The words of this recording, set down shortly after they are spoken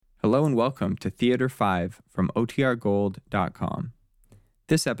Hello and welcome to Theater 5 from OTRGold.com.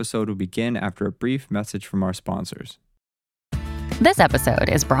 This episode will begin after a brief message from our sponsors. This episode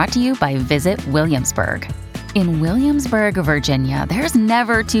is brought to you by Visit Williamsburg. In Williamsburg, Virginia, there's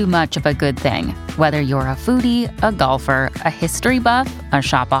never too much of a good thing. Whether you're a foodie, a golfer, a history buff, a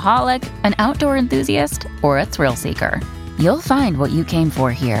shopaholic, an outdoor enthusiast, or a thrill seeker, you'll find what you came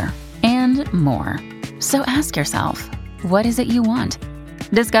for here and more. So ask yourself, what is it you want?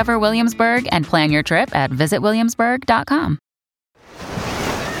 Discover Williamsburg and plan your trip at visitwilliamsburg.com.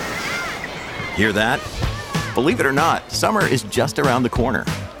 Hear that? Believe it or not, summer is just around the corner.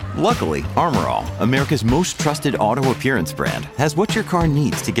 Luckily, Armor All, America's most trusted auto appearance brand, has what your car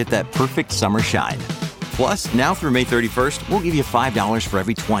needs to get that perfect summer shine. Plus, now through May 31st, we'll give you $5 for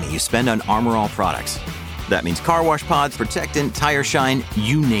every $20 you spend on Armor All products. That means car wash pods, protectant, tire shine,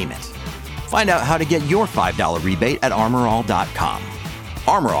 you name it. Find out how to get your $5 rebate at armorall.com.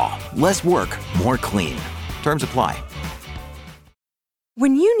 Armor All, less work, more clean. Terms apply.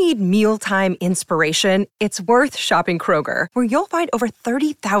 When you need mealtime inspiration, it's worth shopping Kroger, where you'll find over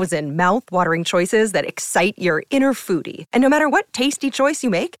 30,000 mouth-watering choices that excite your inner foodie. And no matter what tasty choice you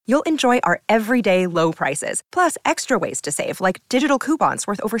make, you'll enjoy our everyday low prices, plus extra ways to save, like digital coupons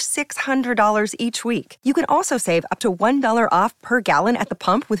worth over $600 each week. You can also save up to $1 off per gallon at the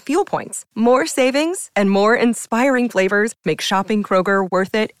pump with fuel points. More savings and more inspiring flavors make shopping Kroger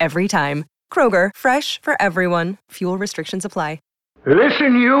worth it every time. Kroger, fresh for everyone. Fuel restrictions apply.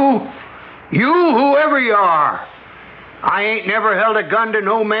 Listen, you whoever you are. I ain't never held a gun to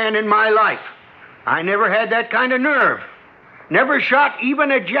no man in my life. I never had that kind of nerve. Never shot even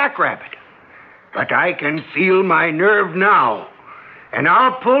a jackrabbit. But I can feel my nerve now. And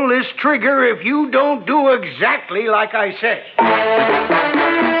I'll pull this trigger if you don't do exactly like I said.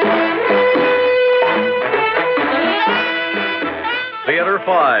 Theater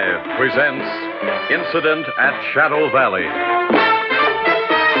 5 presents Incident at Shadow Valley.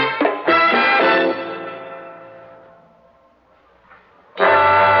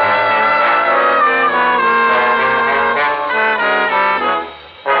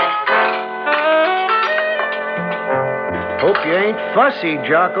 Hope you ain't fussy,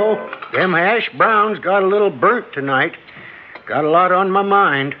 Jocko. Them hash browns got a little burnt tonight. Got a lot on my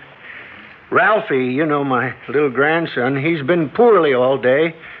mind. Ralphie, you know, my little grandson, he's been poorly all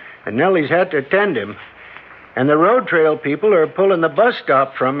day, and Nellie's had to attend him. And the road trail people are pulling the bus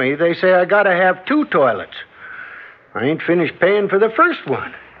stop from me. They say I gotta have 2 toilets. I ain't finished paying for the first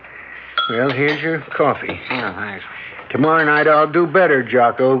one. Well, here's your coffee. Oh, thanks. Tomorrow night I'll do better,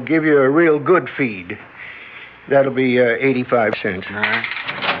 Jocko. Give you a real good feed. That'll be 85 cents. All right.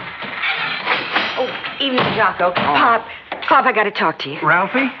 Oh, evening, Jocko. Pop, I got to talk to you.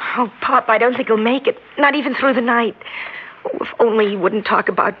 Ralphie? Oh, Pop, I don't think he'll make it. Not even through the night. Oh, if only he wouldn't talk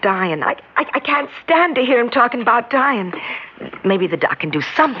about dying. I can't stand to hear him talking about dying. Maybe the doc can do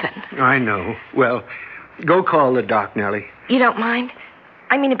something. I know. Well, go call the doc, Nellie. You don't mind?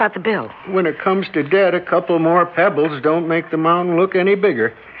 I mean about the bill. When it comes to debt, a couple more pebbles don't make the mountain look any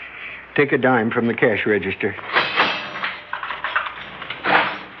bigger. Take a dime from the cash register.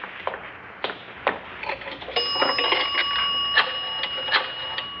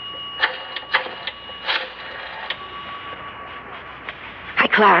 Hi,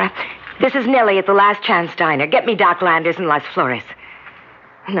 Clara. This is Nellie at the Last Chance Diner. Get me Doc Landers and Las Flores.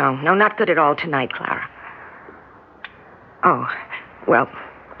 No, not good at all tonight, Clara. Oh, well,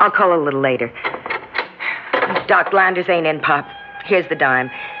 I'll call a little later. Doc Landers ain't in, Pop. Here's the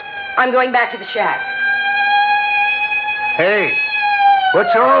dime. I'm going back to the shack. Hey,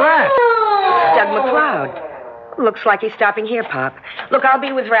 what's all that? It's Doug McLeod. Looks like he's stopping here, Pop. Look, I'll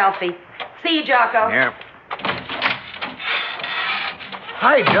be with Ralphie. See you, Jocko. Yeah.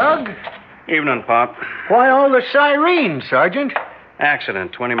 Hi, Doug. Evening, Pop. Why all the sirens, Sergeant?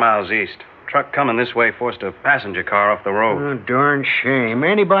 Accident 20 miles east. Truck coming this way forced a passenger car off the road. Oh, darn shame.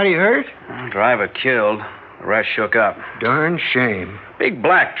 Anybody hurt? Driver killed. The rest shook up. Darn shame. Big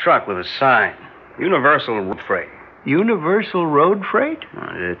black truck with a sign. Universal Road Freight. Universal Road Freight?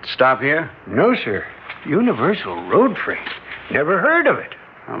 Did it stop here? No, sir. Universal Road Freight. Never heard of it.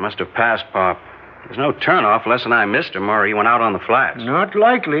 I must have passed, Pop. There's no turnoff unless I missed him or he went out on the flats. Not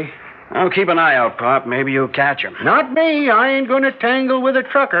likely. I'll keep an eye out, Pop. Maybe you'll catch him. Not me. I ain't going to tangle with a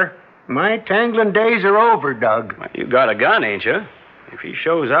trucker. My tangling days are over, Doug. Well, you got a gun, ain't you? If he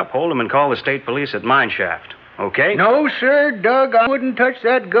shows up, hold him and call the state police at Mine Shaft. Okay? No, sir, Doug. I wouldn't touch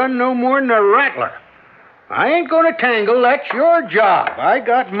that gun no more than a rattler. I ain't going to tangle. That's your job. I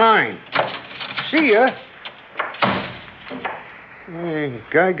got mine. See ya. Hey,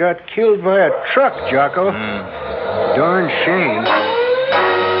 guy got killed by a truck, Jocko. Darn shame.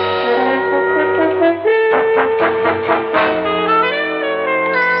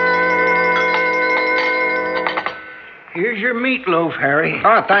 meatloaf, Harry.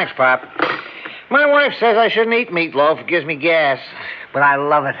 Oh, thanks, Pop. My wife says I shouldn't eat meatloaf. It gives me gas. But I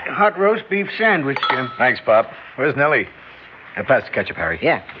love it. Hot roast beef sandwich, Jim. Thanks, Pop. Where's Nellie? Pass the ketchup, Harry.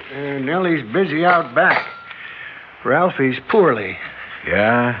 Yeah. Nellie's busy out back. Ralphie's poorly.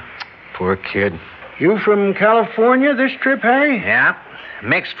 Yeah? Poor kid. You from California this trip, Harry? Yeah.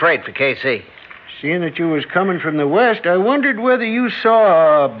 Mixed freight for KC. Seeing that you was coming from the west, I wondered whether you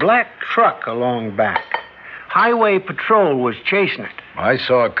saw a black truck along back. Highway Patrol was chasing it. I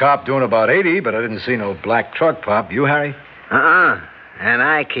saw a cop doing about 80, but I didn't see no black truck, Pop. You, Harry? And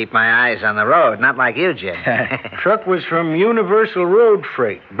I keep my eyes on the road, not like you, Jim. Truck was from Universal Road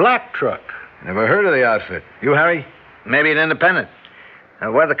Freight. Black truck. Never heard of the outfit. You, Harry? Maybe an independent.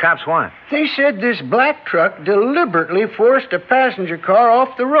 What do the cops want? They said this black truck deliberately forced a passenger car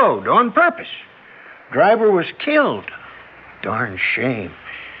off the road on purpose. Driver was killed. Darn shame.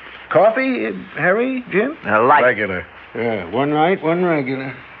 Coffee, Harry, Jim? Light. Regular. Yeah, one light, one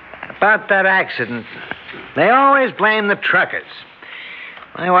regular. About that accident, they always blame the truckers.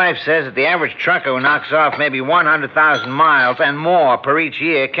 My wife says that the average trucker who knocks off maybe 100,000 miles and more per each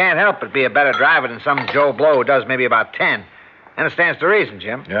year can't help but be a better driver than some Joe Blow who does maybe about 10. Understands the reason,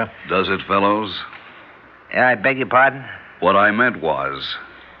 Jim? Yeah. Does it, fellows? Yeah, I beg your pardon? What I meant was,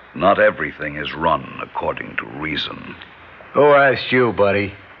 not everything is run according to reason. Who asked you,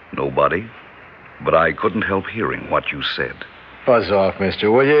 buddy? Nobody. But I couldn't help hearing what you said. Buzz off,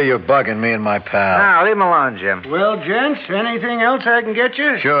 mister, will you? You're bugging me and my pal. No, leave him alone, Jim. Well, gents, anything else I can get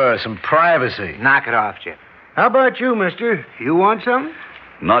you? Sure, some privacy. Knock it off, Jim. How about you, mister? You want something?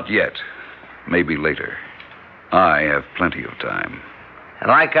 Not yet. Maybe later. I have plenty of time.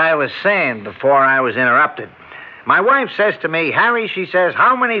 Like I was saying before I was interrupted, my wife says to me, Harry, she says,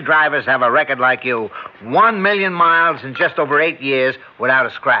 how many drivers have a record like you? 1 million miles in just over 8 years without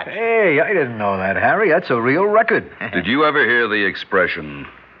a scratch. Hey, I didn't know that, Harry. That's a real record. Did you ever hear the expression,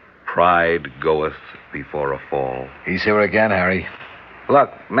 pride goeth before a fall? He's here again, Harry.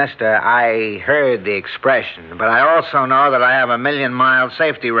 Look, mister, I heard the expression, but I also know that I have a 1 million mile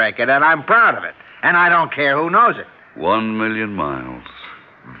safety record, and I'm proud of it. And I don't care who knows it. 1 million miles.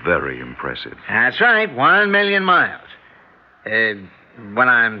 Very impressive. That's right, 1 million miles. When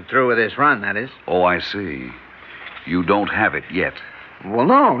I'm through with this run, that is. Oh, I see. You don't have it yet. Well,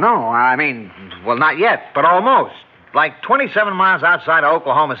 no. I mean, well, not yet, but almost. Like 27 miles outside of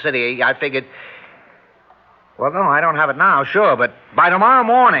Oklahoma City, I figured... Well, no, I don't have it now, sure, but by tomorrow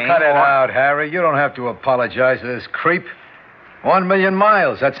morning... Cut it out, Harry. You don't have to apologize to this creep. 1 million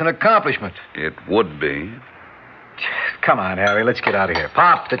miles, that's an accomplishment. It would be. Come on, Harry, let's get out of here.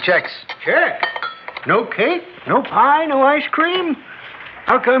 Pop, the checks. Check. No cake, no pie, no ice cream.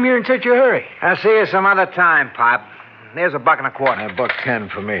 How come you're in such a hurry? I'll see you some other time, Pop. There's $1.25.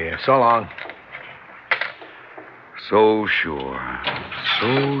 $1.10 for me. So long. So sure.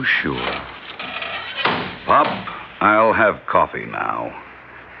 So sure. Pop, I'll have coffee now.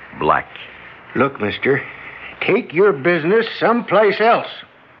 Black. Look, mister, take your business someplace else.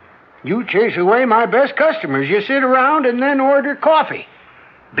 You chase away my best customers. You sit around and then order coffee.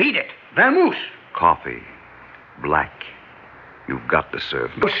 Beat it. Vamoose. Coffee. Black. You've got to serve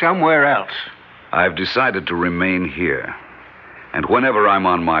me. Go somewhere else. I've decided to remain here. And whenever I'm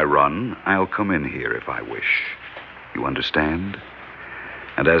on my run, I'll come in here if I wish. You understand?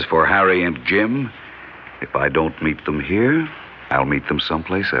 And as for Harry and Jim, if I don't meet them here, I'll meet them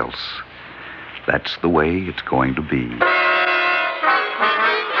someplace else. That's the way it's going to be.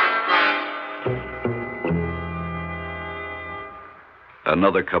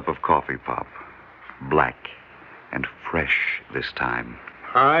 Another cup of coffee, Pop. Black and fresh this time.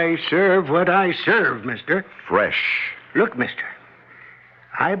 I serve what I serve, mister. Fresh. Look, mister,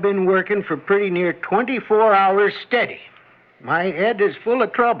 I've been working for pretty near 24 hours steady. My head is full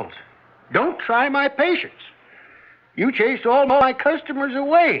of troubles. Don't try my patience. You chased all my customers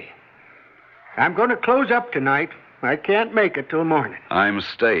away. I'm going to close up tonight. I can't make it till morning. I'm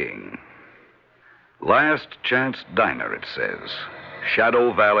staying. Last Chance Diner, it says.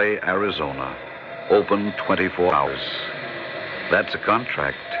 Shadow Valley, Arizona. Open 24 hours. That's a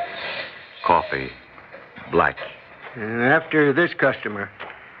contract. Coffee. Black. And after this customer.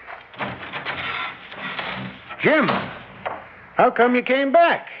 Jim, how come you came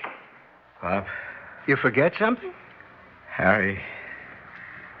back? Pop, You forget something? Harry,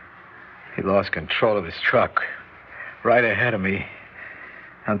 he lost control of his truck right ahead of me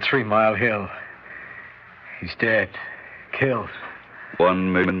on 3 Mile Hill. He's dead. Killed.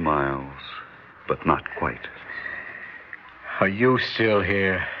 1 million miles, but not quite. Are you still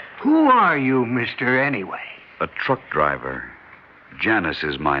here? Who are you, mister, anyway? A truck driver. Janus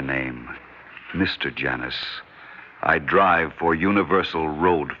is my name. Mr. Janus. I drive for Universal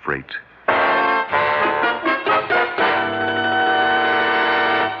Road Freight.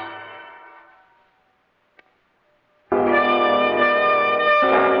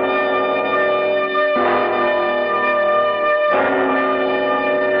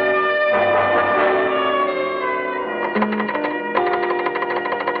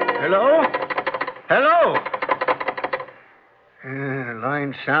 Hello? Hello?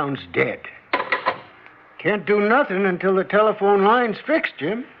 Line sounds dead. Can't do nothing until the telephone line's fixed,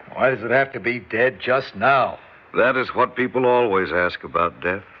 Jim. Why does it have to be dead just now? That is what people always ask about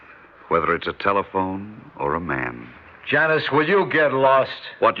death, whether it's a telephone or a man. Janice, will you get lost?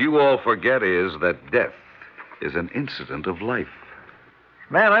 What you all forget is that death is an incident of life.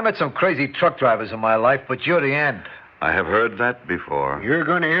 Man, I met some crazy truck drivers in my life, but you're the end. I have heard that before. You're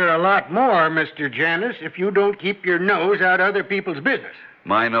going to hear a lot more, Mr. Janus, if you don't keep your nose out of other people's business.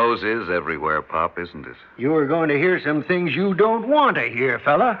 My nose is everywhere, Pop, isn't it? You are going to hear some things you don't want to hear,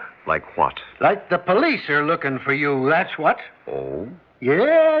 fella. Like what? Like the police are looking for you, that's what. Oh?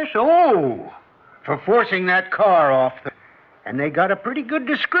 Yes, oh. For forcing that car off. And they got a pretty good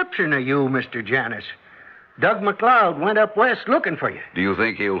description of you, Mr. Janus. Doug McLeod went up west looking for you. Do you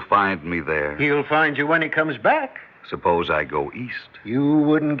think he'll find me there? He'll find you when he comes back. Suppose I go east. You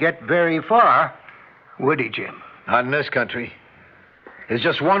wouldn't get very far, would he, Jim? Not in this country. There's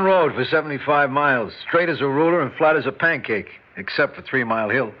just one road for 75 miles, straight as a ruler and flat as a pancake, except for 3 Mile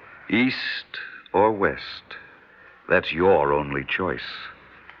Hill. East or west? That's your only choice.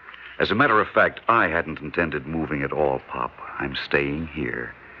 As a matter of fact, I hadn't intended moving at all, Pop. I'm staying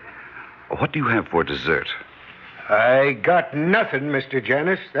here. What do you have for dessert? I got nothing, Mr.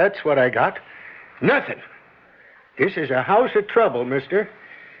 Janus. That's what I got. Nothing. This is a house of trouble, mister.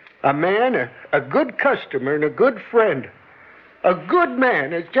 A man, a good customer, and a good friend. A good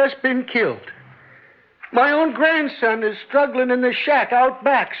man has just been killed. My own grandson is struggling in the shack out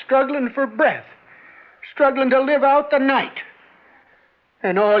back, struggling for breath, struggling to live out the night.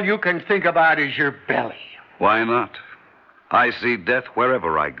 And all you can think about is your belly. Why not? I see death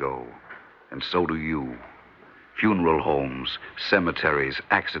wherever I go, and so do you. Funeral homes, cemeteries,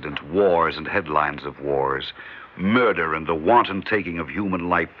 accident, wars, and headlines of wars. Murder and the wanton taking of human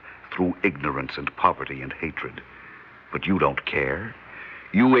life through ignorance and poverty and hatred. But you don't care.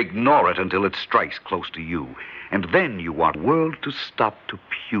 You ignore it until it strikes close to you. And then you want the world to stop to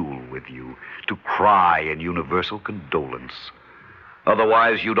pule with you, to cry in universal condolence.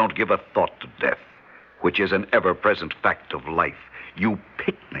 Otherwise, you don't give a thought to death, which is an ever-present fact of life. You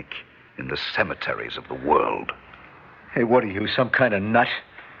picnic in the cemeteries of the world. Hey, what are you, some kind of nut?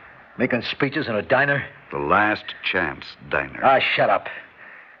 Making speeches in a diner? The Last Chance Diner. Ah, shut up.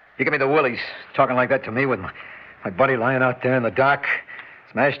 You give me the willies, talking like that to me with my buddy lying out there in the dock,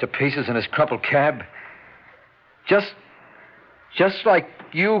 smashed to pieces in his crumpled cab. Just like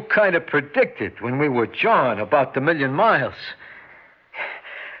you kind of predicted when we were jawing about the 1,000,000 miles.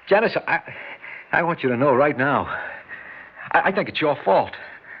 Janice, I want you to know right now, I think it's your fault.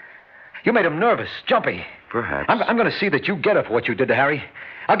 You made him nervous, jumpy. Perhaps. I'm going to see that you get it for what you did to Harry.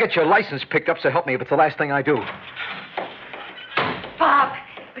 I'll get your license picked up, so help me if it's the last thing I do.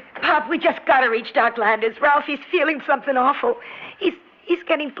 Pop, we just got to reach Doc Landers. Ralphie's feeling something awful. He's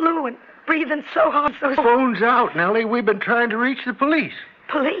getting blue and breathing so hard. Phone's out, Nellie. We've been trying to reach the police.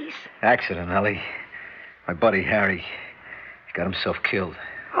 Police? Accident, Nellie. My buddy Harry, he got himself killed.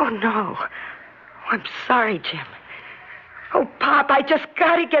 Oh, no. I'm sorry, Jim. Oh, Pop, I just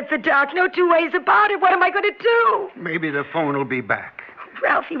got to get the doc. No two ways about it. What am I going to do? Maybe the phone will be back.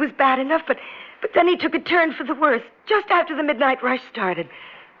 Ralphie was bad enough, but then he took a turn for the worse just after the midnight rush started.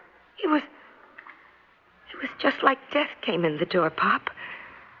 It was just like death came in the door, Pop.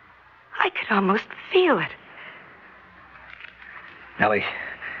 I could almost feel it. Nellie,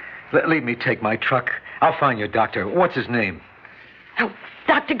 leave me take my truck. I'll find your doctor. What's his name? Oh,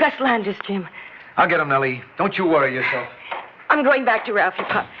 Dr. Gus Landers, Jim. I'll get him, Nellie. Don't you worry yourself. I'm going back to Ralphie,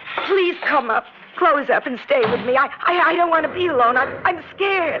 Pop. Please come up, close up, and stay with me. I don't want to be alone. I'm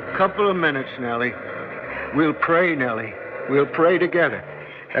scared. Couple of minutes, Nellie. We'll pray, Nellie. We'll pray together.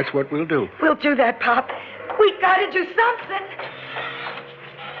 That's what we'll do. We'll do that, Pop. We got to do something.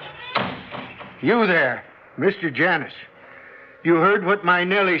 You there, Mr. Janus. You heard what my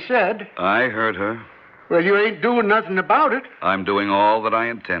Nellie said. I heard her. Well, you ain't doing nothing about it. I'm doing all that I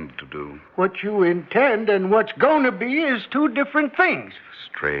intend to do. What you intend and what's going to be is two different things.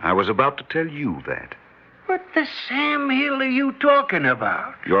 Straight. I was about to tell you that. What the Sam Hill are you talking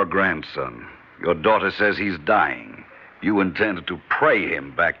about? Your grandson. Your daughter says he's dying. You intend to pray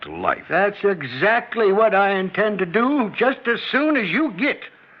him back to life. That's exactly what I intend to do just as soon as you get.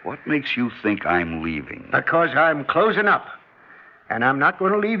 What makes you think I'm leaving? Because I'm closing up. And I'm not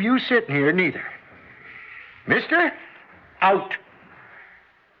going to leave you sitting here, neither. Mister, out.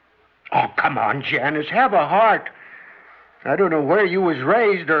 Oh, come on, Janice, have a heart. I don't know where you was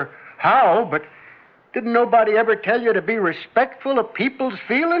raised or how, but didn't nobody ever tell you to be respectful of people's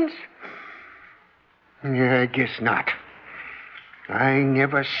feelings? Yeah, I guess not. I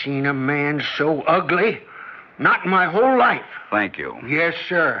never seen a man so ugly. Not in my whole life. Thank you. Yes,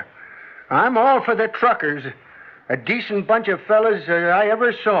 sir. I'm all for the truckers. A decent bunch of fellas I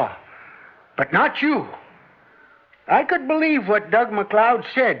ever saw. But not you. I could believe what Doug McLeod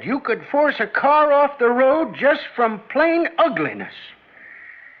said. You could force a car off the road just from plain ugliness.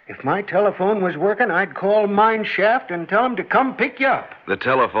 If my telephone was working, I'd call Mine Shaft and tell them to come pick you up. The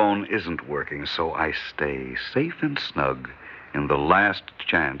telephone isn't working, so I stay safe and snug in the Last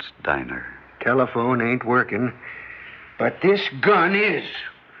Chance Diner. Telephone ain't working, but this gun is.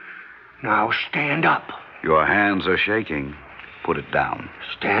 Now stand up. Your hands are shaking. Put it down.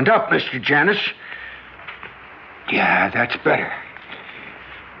 Stand up, Mr. Janice. Yeah, that's better.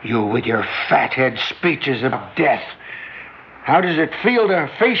 You with your fathead speeches of death. How does it feel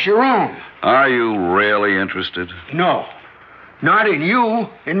to face your own? Are you really interested? No. Not in you,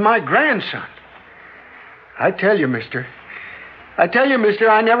 in my grandson. I tell you, mister,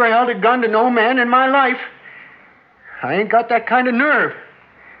 I never held a gun to no man in my life. I ain't got that kind of nerve.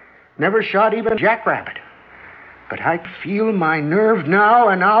 Never shot even a jackrabbit. But I feel my nerve now,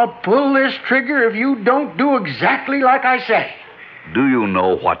 and I'll pull this trigger if you don't do exactly like I say. Do you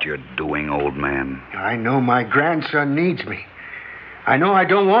know what you're doing, old man? I know my grandson needs me. I know I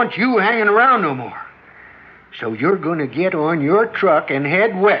don't want you hanging around no more. So you're going to get on your truck and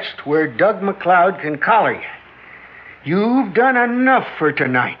head west where Doug McLeod can collar you. You've done enough for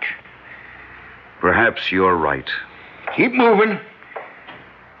tonight. Perhaps you're right. Keep moving.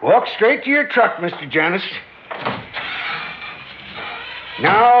 Walk straight to your truck, Mr. Janice.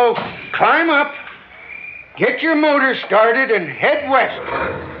 Now, climb up, get your motor started, and head west.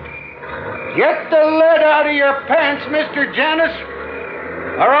 Get the lead out of your pants, Mr. Janice,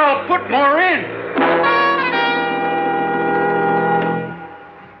 or I'll put more in.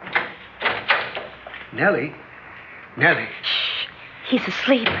 Nellie. Shh. He's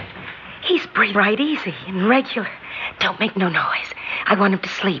asleep. He's breathing right easy and regular. Don't make no noise. I want him to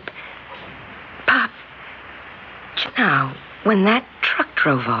sleep. Pop, now, when that truck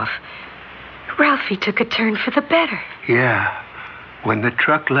drove off, Ralphie took a turn for the better. Yeah, when the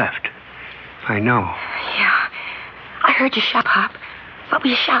truck left. I know. Yeah, I heard you shout, Pop. What were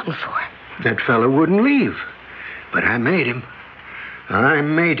you shouting for? That fella wouldn't leave, but I made him.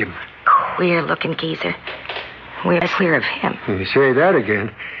 Queer-looking geezer. We're clear of him. You say that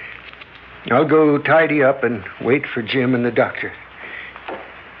again. I'll go tidy up and wait for Jim and the doctor.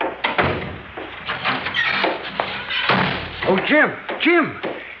 Oh, Jim,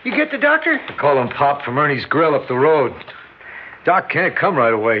 you get the doctor? I call him Pop from Ernie's Grill up the road. Doc can't come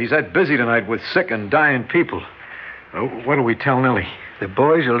right away. He's that busy tonight with sick and dying people. What do we tell Nellie? The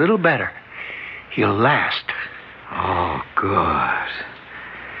boy's a little better. He'll last. Oh, good.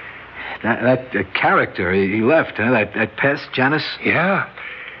 That character, he left, huh? That pest, Janice? Yeah.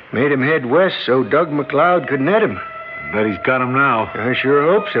 Made him head west so Doug McLeod could net him. I bet he's got him now. I sure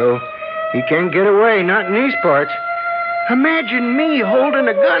hope so. He can't get away, not in these parts. Imagine me holding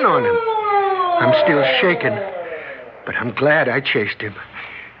a gun on him. I'm still shaking, but I'm glad I chased him.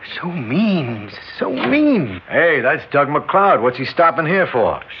 So mean. Hey, that's Doug McLeod. What's he stopping here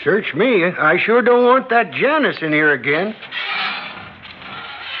for? Search me. I sure don't want that Janice in here again.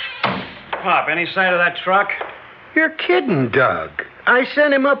 Pop, any sight of that truck? You're kidding, Doug. I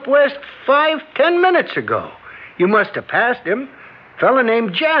sent him up west 5-10 minutes ago. You must have passed him. Fella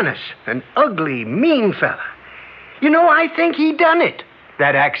named Janice. An ugly, mean fella. You know, I think he done it.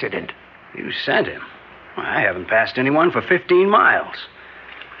 That accident. You sent him? I haven't passed anyone for 15 miles.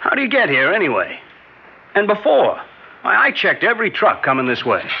 How do you get here, anyway? And before? I checked every truck coming this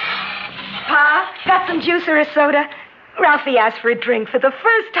way. Pa, got some juice or a soda? Ralphie asked for a drink for the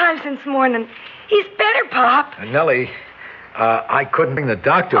first time since morning. He's better, Pop. Nellie, I couldn't bring the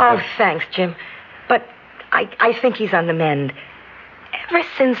doctor. Oh, thanks, Jim. But I think he's on the mend. Ever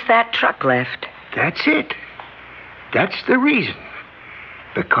since that truck left. That's it. That's the reason.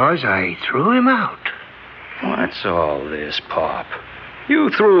 Because I threw him out. What's all this, Pop? You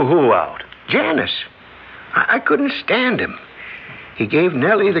threw who out? Janice. I couldn't stand him. He gave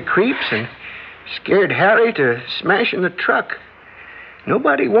Nellie the creeps and scared Harry to smashing the truck.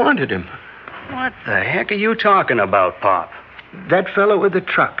 Nobody wanted him. What the heck are you talking about, Pop? That fellow with the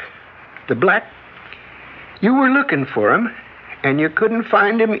truck. The black. You were looking for him, and you couldn't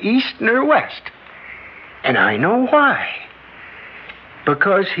find him east nor west. And I know why.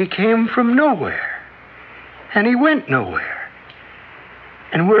 Because he came from nowhere, and he went nowhere.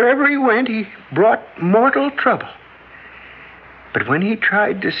 And wherever he went, he brought mortal trouble. But when he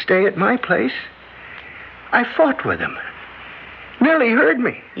tried to stay at my place, I fought with him. Nellie heard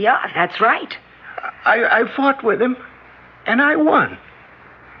me. Yeah, that's right. I fought with him, and I won.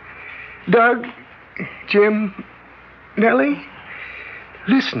 Doug, Jim, Nellie,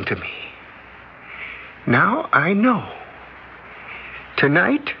 listen to me. Now I know.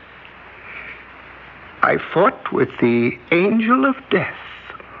 Tonight, I fought with the angel of death.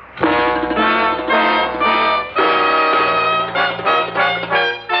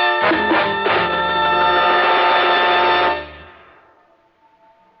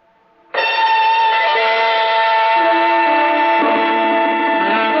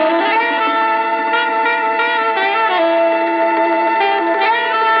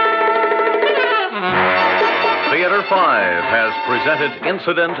 Theater 5 has presented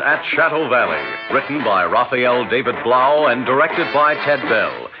Incident at Shadow Valley, written by Raphael David Blau and directed by Ted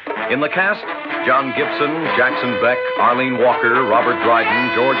Bell. In the cast, John Gibson, Jackson Beck, Arlene Walker, Robert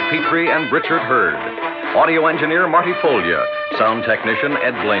Dryden, George Petrie, and Richard Hurd. Audio engineer Marty Folia. Sound technician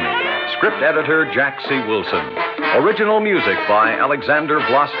Ed Blaney. Script editor Jack C. Wilson. Original music by Alexander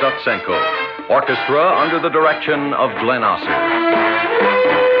Vlastotsenko. Orchestra under the direction of Glenn Osser.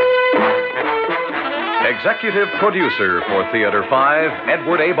 Executive producer for Theater 5,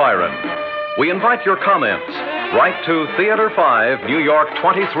 Edward A. Byron. We invite your comments. Write to Theater 5, New York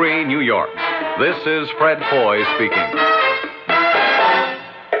 23, New York. This is Fred Foy speaking.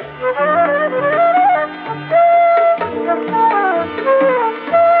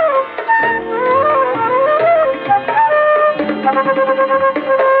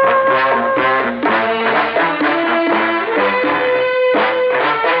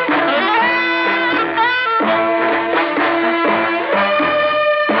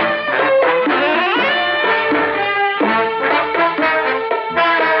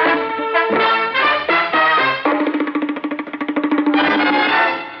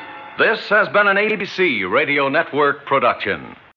 This has been an ABC Radio Network production.